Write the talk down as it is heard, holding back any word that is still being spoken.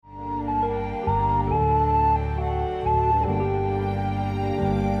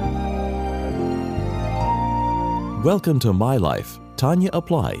Welcome to My Life, Tanya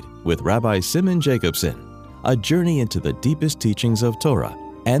Applied, with Rabbi Simon Jacobson, a journey into the deepest teachings of Torah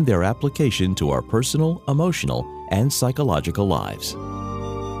and their application to our personal, emotional, and psychological lives.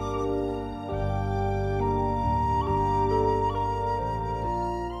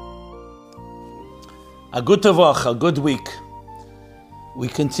 A good tavach, a good week. We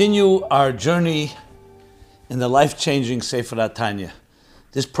continue our journey in the life-changing Sefer Tanya.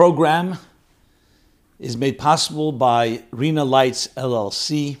 This program is made possible by Rena Lights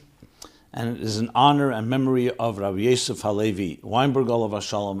LLC, and it is in honor and memory of Rabbi Yosef Halevi Weinberg, Olav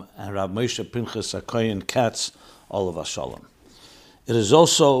Shalom, and Rabbi Moshe Pinchas HaKohen Katz, Olav Shalom. It is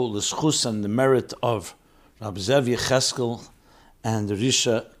also the schus and the merit of Rabbi Zev Yecheskel and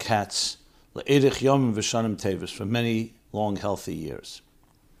Risha Katz, Le'erich Yom V'Shanim Tevis, for many long, healthy years.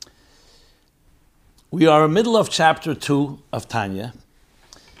 We are in the middle of chapter 2 of Tanya,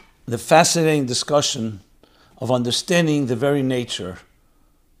 the fascinating discussion of understanding the very nature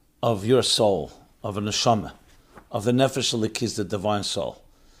of your soul, of a neshama, of the nefesh elikis, the divine soul,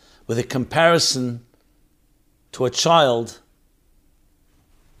 with a comparison to a child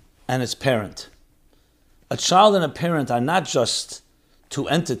and its parent. A child and a parent are not just two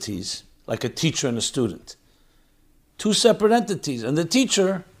entities, like a teacher and a student. Two separate entities, and the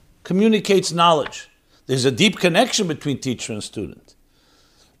teacher communicates knowledge. There's a deep connection between teacher and student.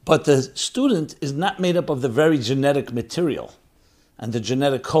 But the student is not made up of the very genetic material and the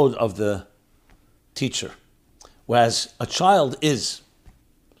genetic code of the teacher, whereas a child is.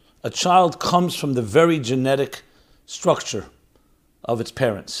 A child comes from the very genetic structure of its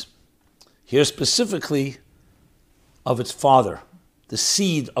parents. Here specifically of its father, the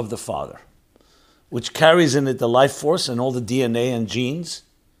seed of the father, which carries in it the life force and all the DNA and genes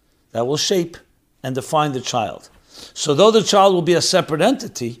that will shape and define the child. So though the child will be a separate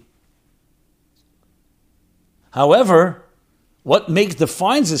entity, however, what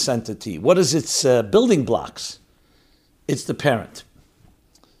defines this entity? What is its building blocks? It's the parent.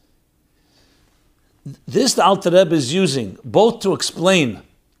 This the Alter Rebbe is using both to explain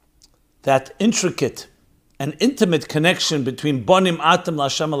that intricate and intimate connection between Bonim Atem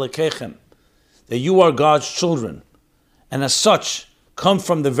L'Hashem Elokechem, that you are God's children, and as such come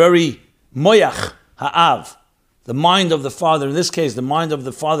from the very Moyach Ha'av, the mind of the Father, in this case, the mind of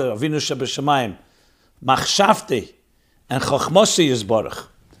the Father, Avinu Shebashamayim, Machshavte, and Chochmosei Yisbarach,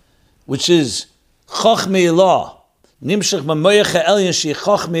 which is Chochmei Elah, Nimshach Mamoyach Ha'elyon Shi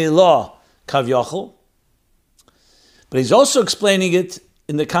Chochmei Elah Kavyachol. But he's also explaining it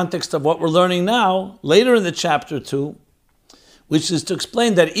in the context of what we're learning now, later in the chapter 2, which is to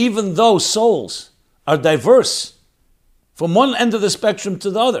explain that even though souls are diverse from one end of the spectrum to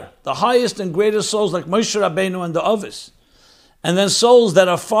the other, the highest and greatest souls like Moshe Rabbeinu and the Ovis, and then souls that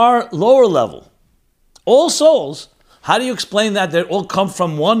are far lower level, all souls, how do you explain that? They all come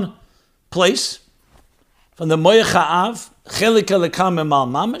from one place, from the Moyach Ha'av, Chelik Elekam Emal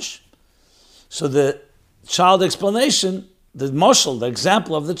Mamish. So the child explanation, the mashal, the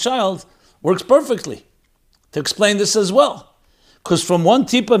example of the child, works perfectly to explain this as well. Because from one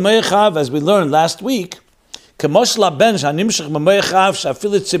tipa Moyach Ha'av, as we learned last week, when a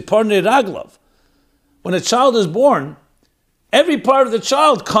child is born, every part of the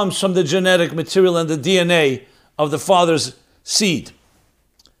child comes from the genetic material and the DNA of the father's seed.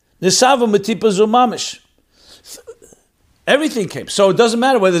 Everything came. So it doesn't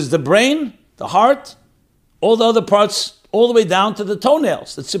matter whether it's the brain, the heart, all the other parts, all the way down to the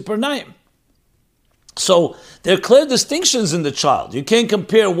toenails, the tzipernayim. So there are clear distinctions in the child. You can't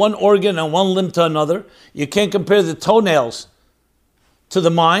compare one organ and one limb to another. You can't compare the toenails to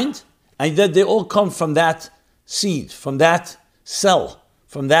the mind, and yet they all come from that seed, from that cell,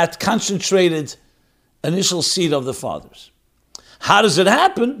 from that concentrated initial seed of the fathers. How does it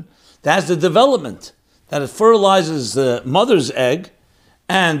happen? That's the development, that it fertilizes the mother's egg,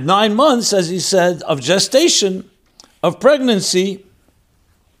 and 9 months, as he said, of gestation, of pregnancy,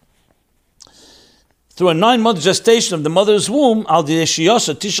 through a 9-month gestation of the mother's womb, al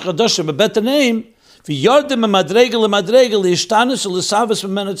di'eshiyasa tish chadasha bebetaneim, v'yardim emadregel emadregel li'ishtanus u'lisavas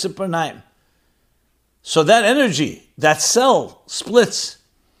v'menu tzipernayim. So that energy, that cell, splits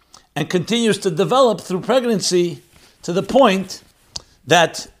and continues to develop through pregnancy to the point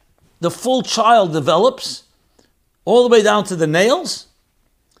that the full child develops all the way down to the nails,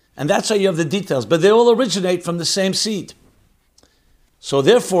 and that's how you have the details. But they all originate from the same seed. So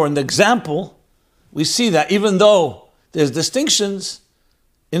therefore, in the example, we see that even though there's distinctions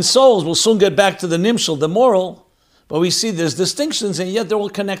in souls, we'll soon get back to the nimshal, the moral, but we see there's distinctions and yet they're all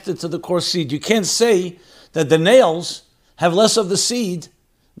connected to the core seed. You can't say that the nails have less of the seed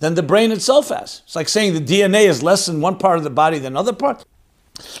than the brain itself has. It's like saying the DNA is less in one part of the body than another part.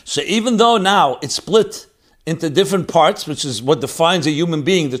 So even though now it's split into different parts, which is what defines a human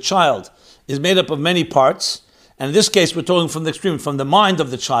being, the child is made up of many parts, and in this case we're talking from the extreme, from the mind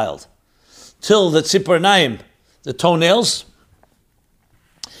of the child till the tzipor, the toenails.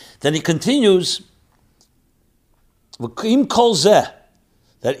 Then he continues, V'kim kol zeh,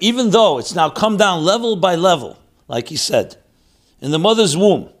 that even though it's now come down level by level, like he said, in the mother's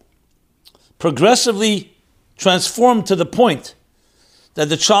womb, progressively transformed to the point that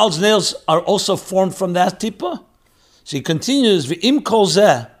the child's nails are also formed from that tipa. So he continues, V'im kol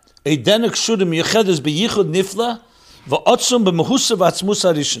zeh, eidenek shudim yechedes beyichud nifla, v'otzum b'mehusa v'atzmus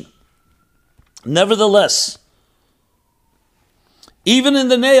harishon. Nevertheless, even in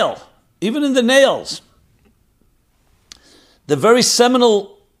the nails, the very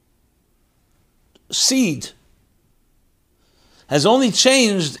seminal seed has only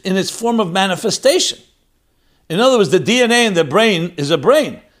changed in its form of manifestation. In other words, the DNA in the brain is a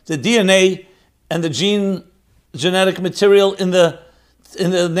brain. The DNA and the genetic material in the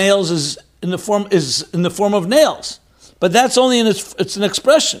nails is in the form of nails. But that's only it's an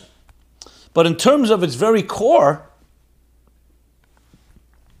expression. But in terms of its very core,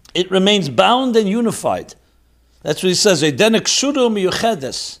 it remains bound and unified. That's what he says, Eidenek shuru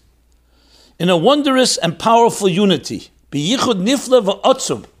miyuchedes, in a wondrous and powerful unity. Biyichud nifla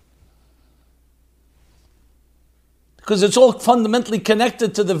v'otzum. Because it's all fundamentally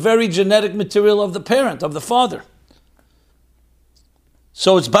connected to the very genetic material of the parent, of the father.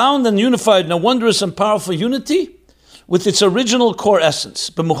 So it's bound and unified in a wondrous and powerful unity with its original core essence.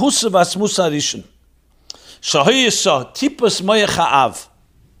 B'mehusa v'atzmus harishon. Shahiyasa tipus moyach ha'av.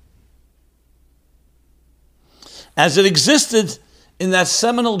 As it existed in that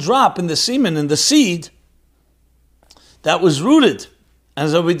seminal drop in the semen, in the seed, that was rooted,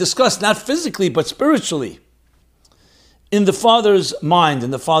 as we discussed, not physically but spiritually, in the father's mind,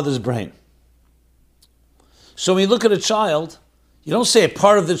 in the father's brain. So when you look at a child, you don't say a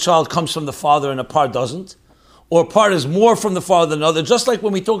part of the child comes from the father and a part doesn't, or a part is more from the father than another, just like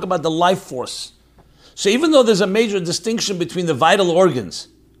when we talk about the life force. So even though there's a major distinction between the vital organs,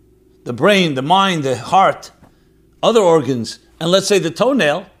 the brain, the mind, the heart, other organs, and let's say the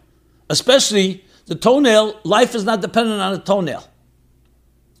toenail, especially the toenail, life is not dependent on a toenail.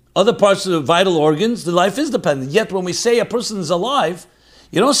 Other parts of the vital organs, the life is dependent. Yet when we say a person is alive,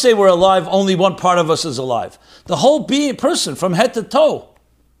 you don't say we're alive, only one part of us is alive. The whole person from head to toe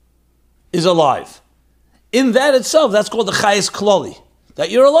is alive. In that itself, that's called the chayes kloli,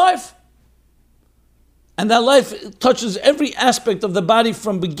 that you're alive. And that life touches every aspect of the body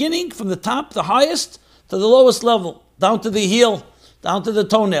from beginning, from the top, the highest, to the lowest level, down to the heel, down to the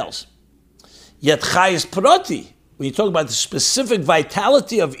toenails. Yet chayes prati, when you talk about the specific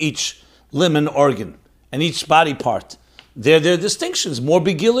vitality of each limb and organ and each body part, there are distinctions. More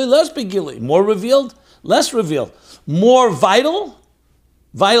begili, less begili. More revealed, less revealed. More vital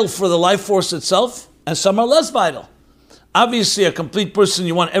for the life force itself, and some are less vital. Obviously, a complete person,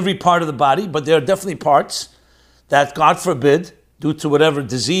 you want every part of the body, but there are definitely parts that, God forbid, due to whatever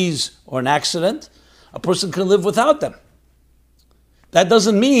disease or an accident, a person can live without them. That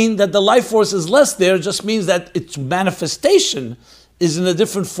doesn't mean that the life force is less there, it just means that its manifestation is in a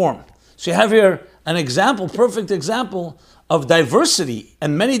different form. So you have here an example, perfect example of diversity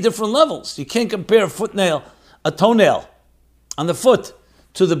and many different levels. You can't compare a toenail on the foot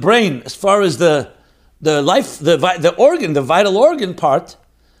to the brain as far as the organ, the vital organ part,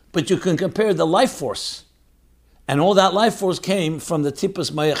 but you can compare the life force. And all that life force came from the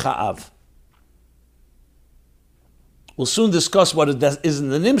tipus moyach ha'av. We'll soon discuss what it is in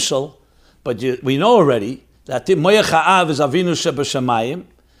the Nimshal, but we know already that moyach ha'av is Avinu shebashamayim.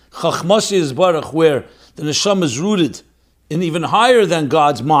 Chachmasi is Baruch, where the neshama is rooted in even higher than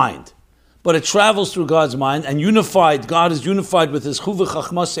God's mind, but it travels through God's mind and unified. God is unified with His chuva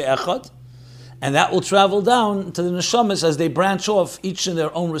chachmasi echad, and that will travel down to the neshamas as they branch off, each in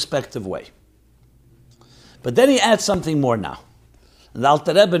their own respective way. But then he adds something more now. And the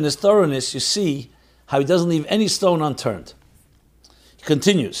Alter Rebbe, in his thoroughness, you see how he doesn't leave any stone unturned. He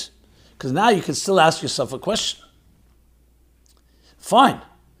continues, because now you can still ask yourself a question. Fine,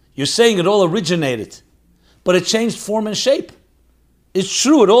 you're saying it all originated, but it changed form and shape. It's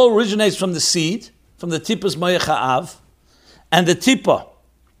true, it all originates from the seed, from the tipus moyach ha'av, and the tipa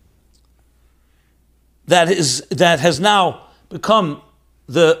that has now become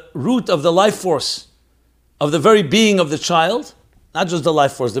the root of the life force of the very being of the child, not just the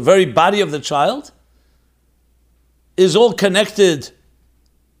life force, the very body of the child, is all connected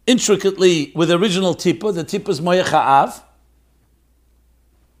intricately with the original tipa, the tipus moyach ha'av.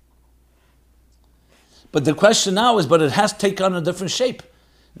 But the question now is, but it has taken on a different shape.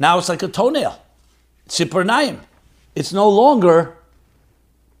 Now it's like a toenail. Tzipor Naim. It's no longer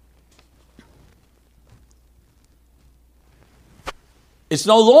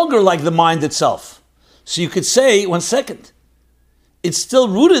like the mind itself. So you could say, 1 second, it's still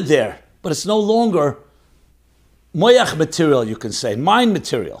rooted there, but it's no longer moyach material, you can say, mind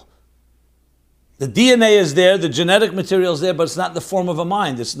material. The DNA is there, the genetic material is there, but it's not in the form of a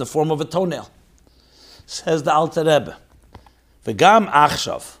mind, it's in the form of a toenail. Says the Alter Rebbe. V'gam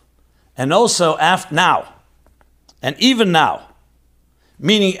achshav. And also now. And even now.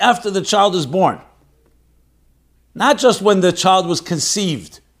 Meaning after the child is born. Not just when the child was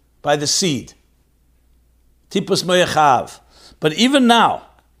conceived by the seed. Tipus moyechav. But even now,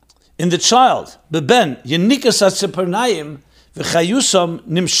 in the child, beben yenikas atzipernayim v'chayusam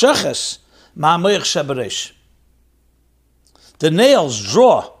nimshaches ma'amoyach shabaresh. The nails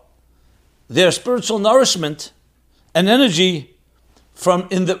draw their spiritual nourishment and energy from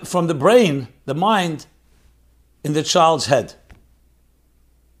the brain, the mind, in the child's head.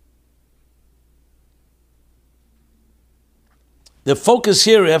 The focus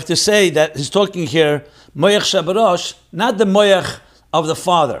here, we have to say that he's talking here, moyach shabarosh, not the moyach of the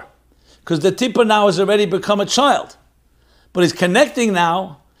father. Because the tippa now has already become a child. But he's connecting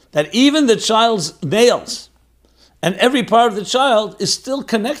now that even the child's nails and every part of the child is still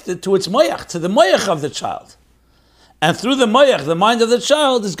connected to its moyach, to the moyach of the child. And through the moyach, the mind of the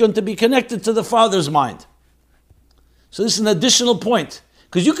child is going to be connected to the father's mind. So this is an additional point.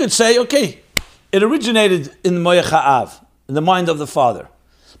 Because you could say, okay, it originated in the moyach ha'av, in the mind of the father.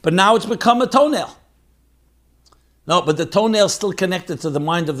 But now it's become a toenail. No, but the toenail is still connected to the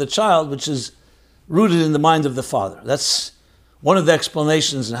mind of the child, which is rooted in the mind of the father. That's one of the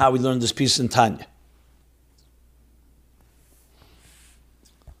explanations in how we learned this piece in Tanya.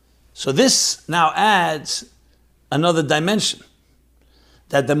 So this now adds another dimension,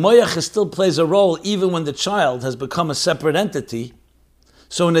 that the moyach still plays a role even when the child has become a separate entity.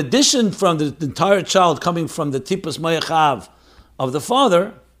 So in addition from the entire child coming from the tipus moyachav of the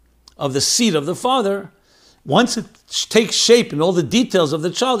father, of the seed of the father, once it takes shape in all the details of the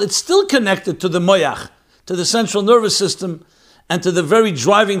child, it's still connected to the moyach, to the central nervous system, and to the very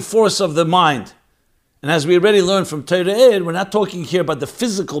driving force of the mind. And as we already learned from Torah Ed, we're not talking here about the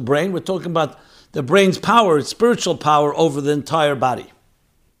physical brain, we're talking about the brain's power, its spiritual power over the entire body.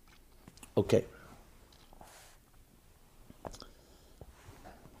 Okay.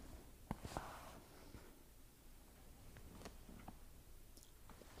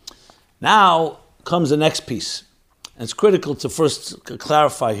 Now comes the next piece. And it's critical to first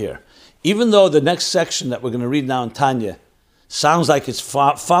clarify here. Even though the next section that we're going to read now in Tanya sounds like it's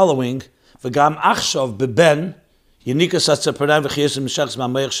following V'gam achshav beben yenikas atzapernaim v'chiyasim mishachs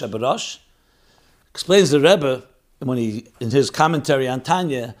ma'amoyach shabarosh. Explains the Rebbe in his commentary on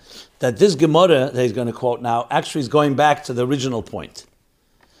Tanya that this Gemara that he's going to quote now actually is going back to the original point.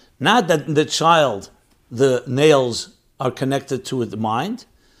 Not that in the child the nails are connected to the mind,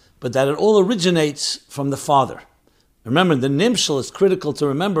 but that it all originates from the father. Remember, the nimshal is critical to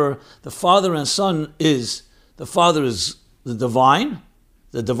remember the father and son is, the father is the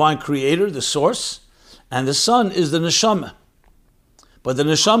divine creator, the source, and the son is the neshama. But the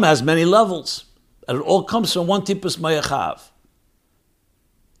neshama has many levels, and it all comes from one tipus mayachav.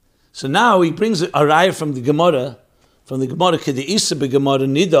 So now he brings a raya from the Gemara Kedi Isa Gemara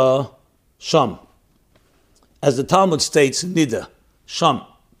Nida Sham. As the Talmud states in Nida, Sham,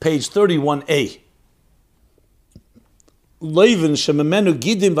 page 31a. Leuven shememenu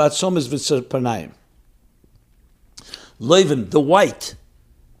gidim v'atzomes v'tzarpanayim. Leuven, the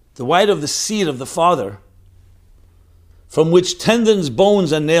white of the seed of the father, from which tendons,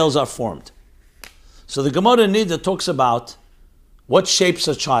 bones, and nails are formed. So the Gemara Nida talks about what shapes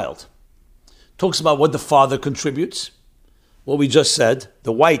a child. Talks about what the father contributes, what we just said,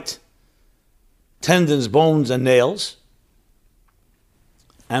 the white tendons, bones, and nails.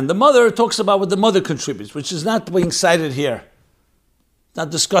 And the mother talks about what the mother contributes, which is not being cited here. Not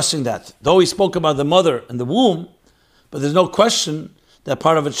discussing that. Though he spoke about the mother and the womb, but there's no question that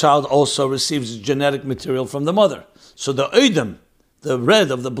part of a child also receives genetic material from the mother. So the oidem, the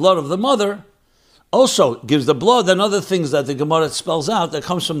red of the blood of the mother, also gives the blood and other things that the Gemara spells out that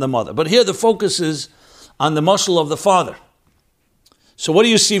comes from the mother. But here the focus is on the muscle of the father. So what do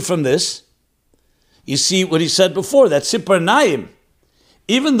you see from this? You see what he said before, that Sipar Naim,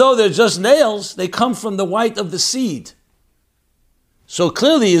 even though they're just nails, they come from the white of the seed. So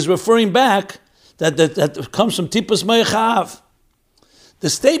clearly he's referring back that comes from Tipus Me'echav. The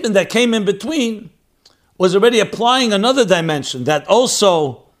statement that came in between was already applying another dimension, that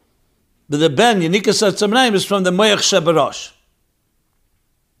also But the ben, Yenikas Atzamnayim, is from the Moyach Shebarosh.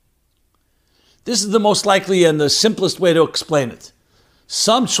 This is the most likely and the simplest way to explain it.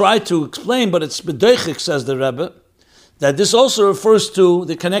 Some try to explain, but it's bedoichik, says the Rebbe, that this also refers to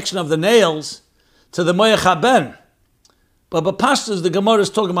the connection of the nails to the Moyach HaBen. But Bapashtas, the Gemara is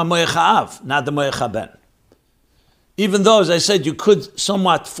talking about Moyach HaAv, not the Moyach HaBen. Even though, as I said, you could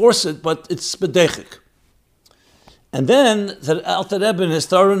somewhat force it, but it's bedoichik. And then the Alter Rebbe in his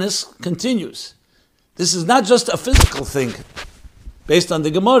thoroughness continues. This is not just a physical thing based on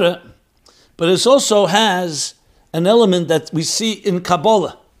the Gemara, but it also has an element that we see in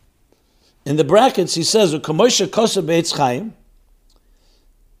Kabbalah. In the brackets, he says, "U'kamoshe koser be'etz chaim,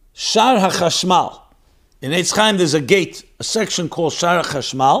 shar hachashmal." In Eitz Chaim, there's a gate, a section called Shar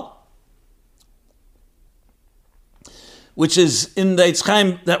hachashmal, which is in the Eitz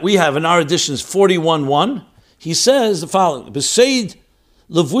Chaim that we have in our editions, 41:1. He says the following: "B'seid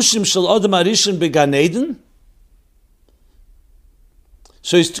levushim shel adam arishin began Eden."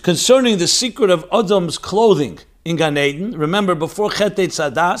 So he's concerning the secret of Adam's clothing in Gan Eden. Remember, before Chet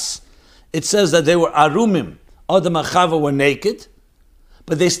Eitzadas, it says that they were arumim. Adam and Chava were naked,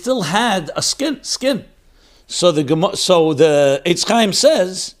 but they still had a skin. So the Eitz Chaim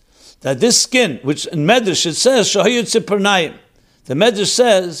says that this skin, which in Medrash it says Shahayut Tzipernayim, the Medrash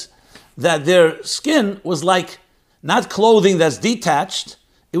says that their skin was like not clothing that's detached.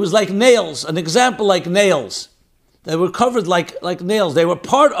 It was like nails. An example like nails. They were covered like nails. They were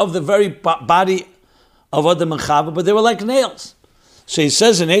part of the very body of Adam and Chava, but they were like nails. So he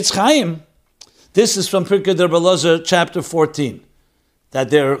says in Eitz Chaim, this is from Pirkei Rebbe Elazar, chapter 14, that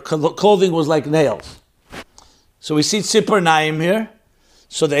their clothing was like nails. So we see Tzipor Naim here.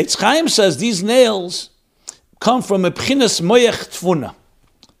 So the Eitz Chaim says these nails come from a Pchinas Moyach Tfuna.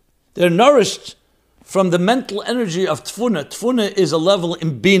 They're nourished from the mental energy of Tfuna. Tfuna is a level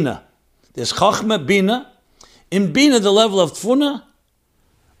in Bina. There's Chachma, Bina. In Bina, the level of Tfuna,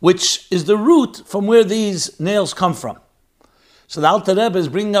 which is the root from where these nails come from. So the Alter Rebbe is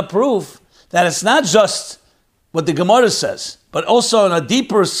bringing up proof that it's not just what the Gemara says, but also on a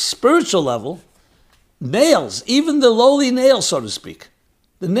deeper spiritual level, nails, even the lowly nails, so to speak,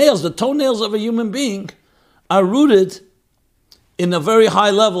 the nails, the toenails of a human being, are rooted in a very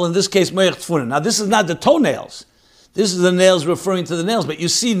high level, in this case, Moyach Tfuna. Now, this is not the toenails. This is the nails referring to the nails, but you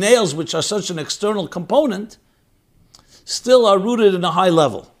see nails, which are such an external component, still are rooted in a high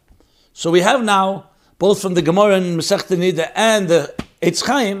level. So we have now, both from the Gemara and Masechta Nida and the Eitz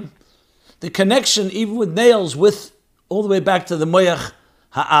Chaim, the connection even with nails with all the way back to the Moyach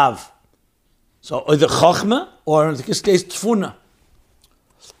Ha'av. So or the Chochma, or in this case Tfuna.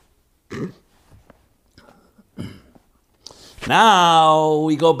 Now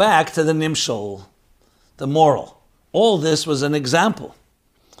we go back to the Nimshol, the moral. All this was an example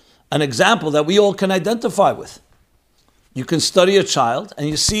that we all can identify with. You can study a child and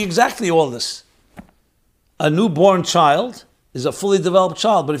you see exactly all this. A newborn child is a fully developed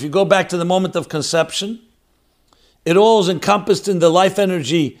child, but if you go back to the moment of conception, it all is encompassed in the life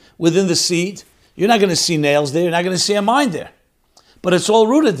energy within the seed. You're not going to see nails there, you're not going to see a mind there, but it's all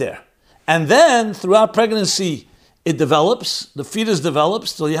rooted there. And then throughout pregnancy, it develops, the fetus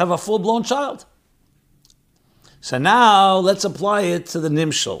develops till you have a full-blown child. So now let's apply it to the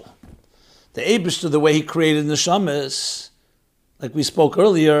Nimshol. The Eibishter, the way he created neshamas, like we spoke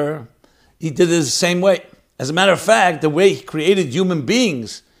earlier, he did it the same way. As a matter of fact, the way he created human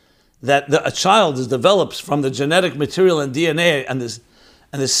beings, that a child is develops from the genetic material and DNA and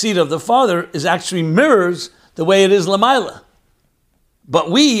the seed of the father, is actually mirrors the way it is Lamaila.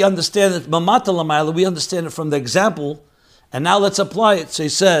 But we understand it, Mamata Lamaila, we understand it from the example, and now let's apply it. So he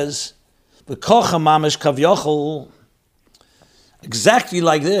says, V'kocha mamish kavyochel, exactly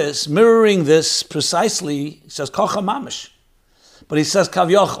like this, mirroring this precisely, he says kocha mamish. But he says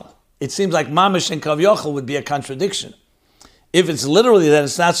kavyochel. It seems like mamish and kavyochel would be a contradiction. If it's literally, then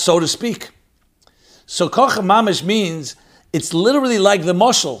it's not so to speak. So kocha mamish means it's literally like the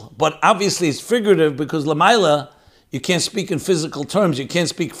moshel, but obviously it's figurative because lamaila, you can't speak in physical terms. You can't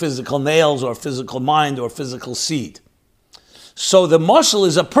speak physical nails or physical mind or physical seed. So the moshel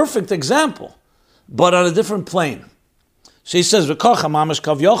is a perfect example, but on a different plane. So he says, "V'kocha mamash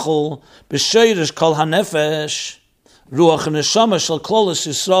kavyochel b'sheirish kol hanefesh ruach neshama shel klolos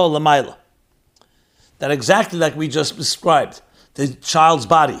Yisrael l'mayla." That exactly like we just described, the child's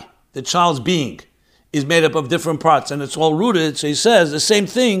body, the child's being, is made up of different parts, and it's all rooted. So he says the same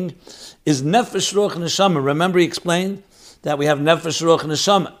thing is nefesh ruach neshama. Remember, he explained that we have nefesh ruach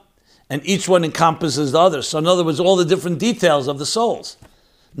neshama, and each one encompasses the other. So in other words, all the different details of the souls.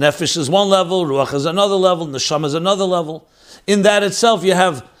 Nefesh is one level, ruach is another level, neshama is another level. In that itself, you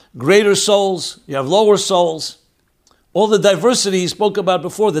have greater souls, you have lower souls. All the diversity he spoke about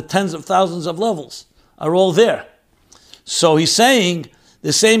before, the tens of thousands of levels, are all there. So he's saying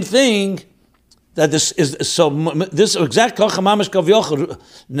the same thing, that this is, so this exact kocha mamash kavyochel,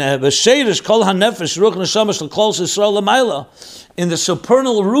 b'sheidish kol hanefesh ruach neshama shel kol Yisrael l'mayla, in the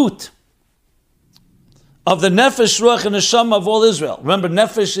supernal root of the nefesh, ruach, and neshama of all Israel. Remember,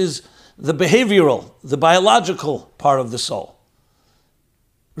 nefesh is the behavioral, the biological part of the soul.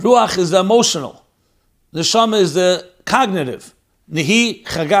 Ruach is the emotional. Neshama is the cognitive. Nihi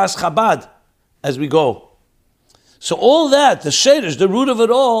chagas chabad, as we go. So all that, the shadish, the root of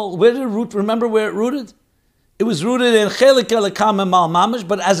it all, where did it root? Remember where it rooted? It was rooted in chelik elikam mal mamish,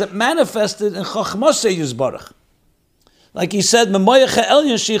 but as it manifested in chachmasei yizbarach. Like he said, memoyecha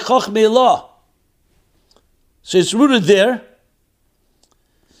elyon shi chachmei elah. So it's rooted there.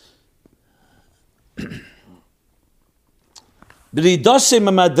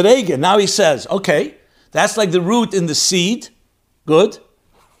 Now he says, okay, that's like the root in the seed, good.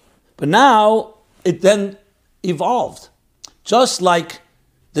 But now it then evolved, just like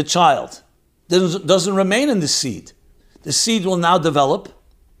the child doesn't remain in the seed. The seed will now develop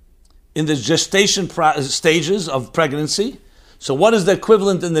in the gestation stages of pregnancy. So what is the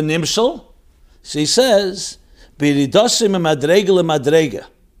equivalent in the nimshal? So he says, "Biridasim madrega lemadrega,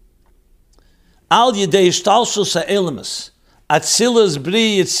 al yedei ishtalshus ha'elemus, atzilas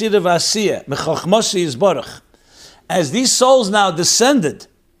bri yitzira v'asiyah mechachmasi yizbarach." As these souls now descended,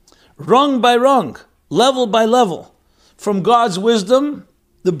 rung by rung, level by level, from God's wisdom,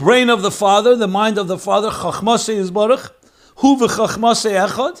 the brain of the Father, the mind of the Father, chachmasei yizbarach, hu v'chachmasei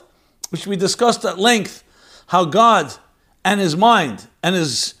echad, which we discussed at length, how God and His mind and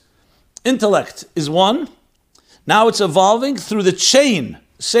His intellect is one. Now it's evolving through the chain,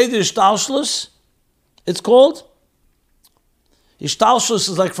 Seder Ishtalshlus, it's called. Ishtalshlus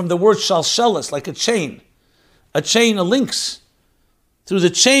is like from the word shalshelis, like a chain, of links. Through the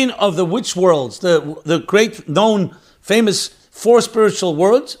chain of the which worlds? The great known, famous four spiritual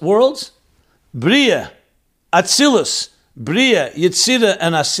worlds, Bria, Atzilus, Bria, Yetzira,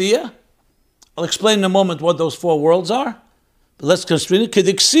 and Asiya. I'll explain in a moment what those four worlds are. But let's consider it.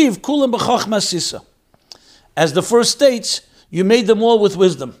 Kediksiv kulam b'chachma sisa. As the first states, you made them all with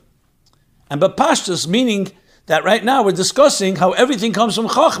wisdom. And b'pashtus, meaning that right now we're discussing how everything comes from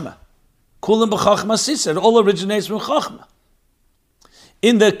chachma. Kulam b'chachma sisa. It all originates from chachma.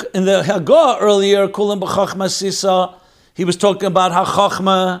 In the Hagah earlier, Kulam b'chachma sisa, he was talking about how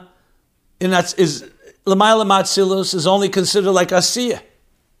chachma is l'mayla matzilus is only considered like asiyah.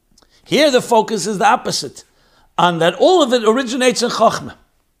 Here the focus is the opposite, on that all of it originates in chachma.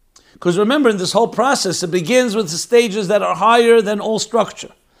 Because remember, in this whole process, it begins with the stages that are higher than all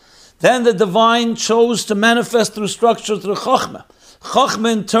structure. Then the divine chose to manifest through structure, through chachma.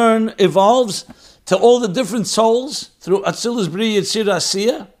 Chachma in turn evolves to all the different souls through Atzilus, Bri, Yitzir,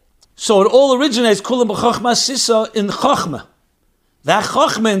 Asiya. So it all originates Kulam b'chachma sisa in chachma. That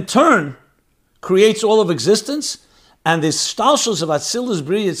chachma in turn creates all of existence, and this shtalshus of Atzilus,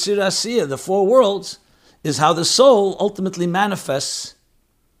 Bri, Yitzir, Asiya, the four worlds, is how the soul ultimately manifests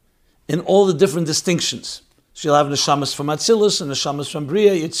in all the different distinctions. She'll have neshamas from Atzilus and neshamas from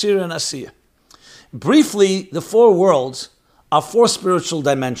Bria, Yitzir, and Asiya. Briefly, the four worlds are four spiritual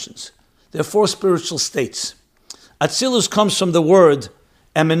dimensions. They're four spiritual states. Atzilus comes from the word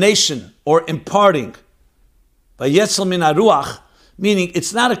emanation or imparting. By Yetzel min haruach, meaning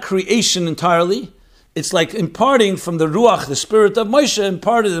it's not a creation entirely. It's like imparting from the ruach, the spirit of Moshe,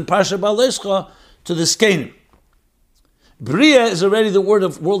 imparted in Parsha Ba'alescha to the Skenim. Bria is already the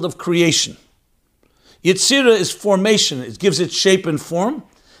world of creation. Yetzira is formation. It gives it shape and form.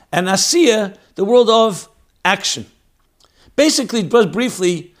 And Asiya, the world of action. Basically, but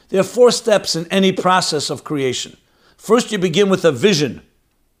briefly, there are four steps in any process of creation. First, you begin with a vision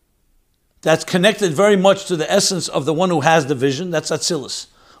that's connected very much to the essence of the one who has the vision. That's Atzilus.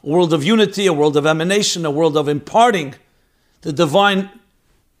 A world of unity, a world of emanation, a world of imparting the divine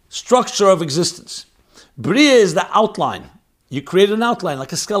structure of existence. Bria is the outline. You create an outline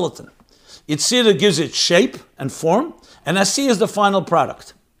like a skeleton. Yetzirah gives it shape and form, and Asiya is the final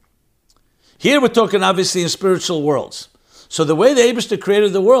product. Here we're talking obviously in spiritual worlds. So the way the Eibishter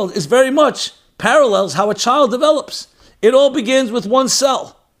created the world is very much parallels how a child develops. It all begins with one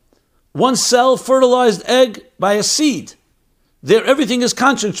cell. One cell, fertilized egg by a seed. There, everything is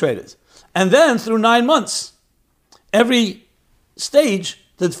concentrated. And then through 9 months, every stage,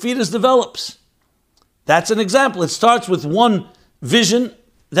 the fetus develops. That's an example. It starts with one vision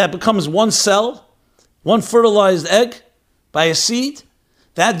that becomes one cell, one fertilized egg by a seed.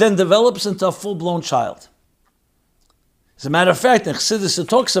 That then develops into a full-blown child. As a matter of fact, in Chassidus it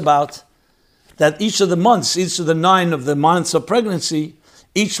talks about that each of the 9 of the months of pregnancy,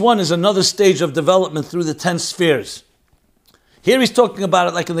 each one is another stage of development through the 10 spheres. Here he's talking about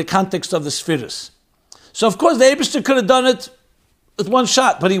it like in the context of the spheres. So of course the Eibishter could have done it with one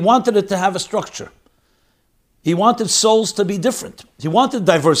shot, but he wanted it to have a structure. He wanted souls to be different. He wanted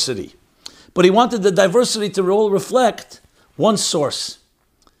diversity. But he wanted the diversity to all reflect one source.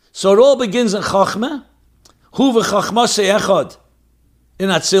 So it all begins in Chachmah, Hu v'Chachma she'echad in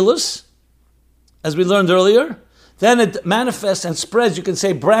Atzilus, as we learned earlier. Then it manifests and spreads, you can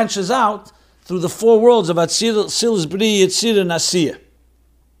say branches out, through the 4 worlds of Atzilus, Bri, Yetzirah, and Asiyah.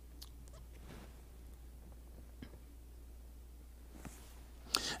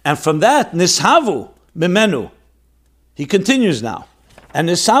 And from that, Nishavu Mimenu, he continues now. And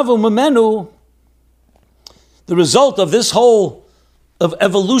Nishavu Mimenu, the result of this whole of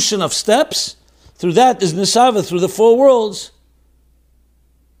evolution of steps, through that is Nisava, through the 4 worlds,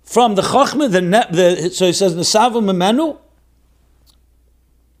 from the Chachmah, so he says Nisava Mimenu,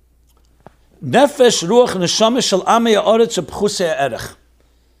 Nefesh Ruach Neshama Shel Amei Haaretz B'chusei Erech.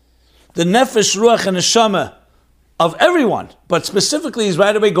 The Nefesh Ruach and Neshama of everyone, but specifically he's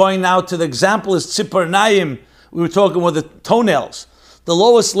right away going now to the example is Tzipor Naim. We were talking with the toenails, the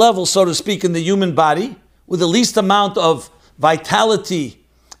lowest level, so to speak, in the human body, with the least amount of vitality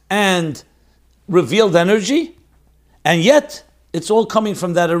and revealed energy, and yet it's all coming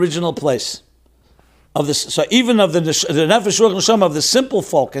from that original place of this. So even of the Nefesh Ruach Neshama of the simple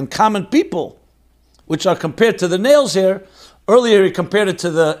folk and common people, which are compared to the nails here. Earlier he compared it to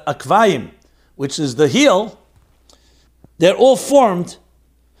the akvayim, which is the heel. They're all formed.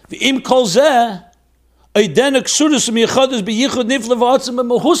 V'im kol zeh eiden eksurus miyichadus biyichud nifle v'atzim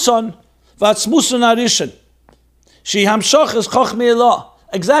b'mehusan v'atzmusan arishan she hamshach es chachmei elah.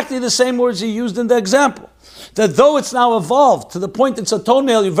 Exactly the same words he used in the example. That though it's now evolved to the point it's a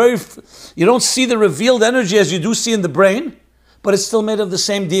toenail, you don't see the revealed energy as you do see in the brain, but it's still made of the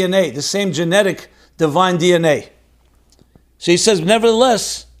same DNA, the same genetic divine DNA. So he says,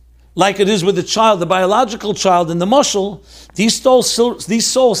 nevertheless, like it is with the child, the biological child in the mushal,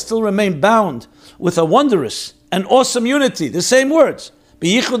 these souls still remain bound with a wondrous and awesome unity. The same words.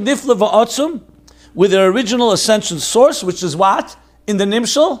 B'yichud nifle v'atzum, with their original ascension source, which is what? In the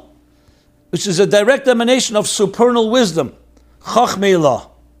Nimshal, which is a direct emanation of supernal wisdom. Chachmei elah.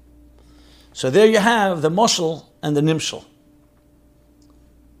 So there you have the mushal and the Nimshal.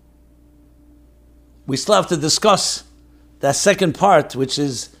 We still have to discuss that second part, which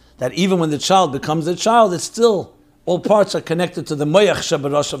is that even when the child becomes a child, it's still, all parts are connected to the moyach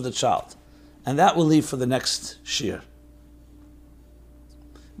shabarash of the child. And that will leave for the next shir.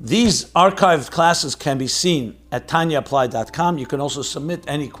 These archived classes can be seen at tanyaapplied.com. You can also submit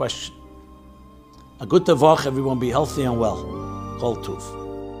any question. A good tavach, everyone be healthy and well. Kol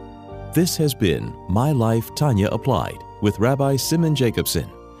tuv. This has been My Life Tanya Applied with Rabbi Simon Jacobson.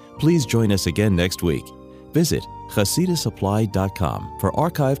 Please join us again next week. Visit ChassidusApplied.com for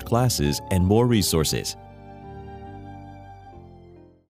archived classes and more resources.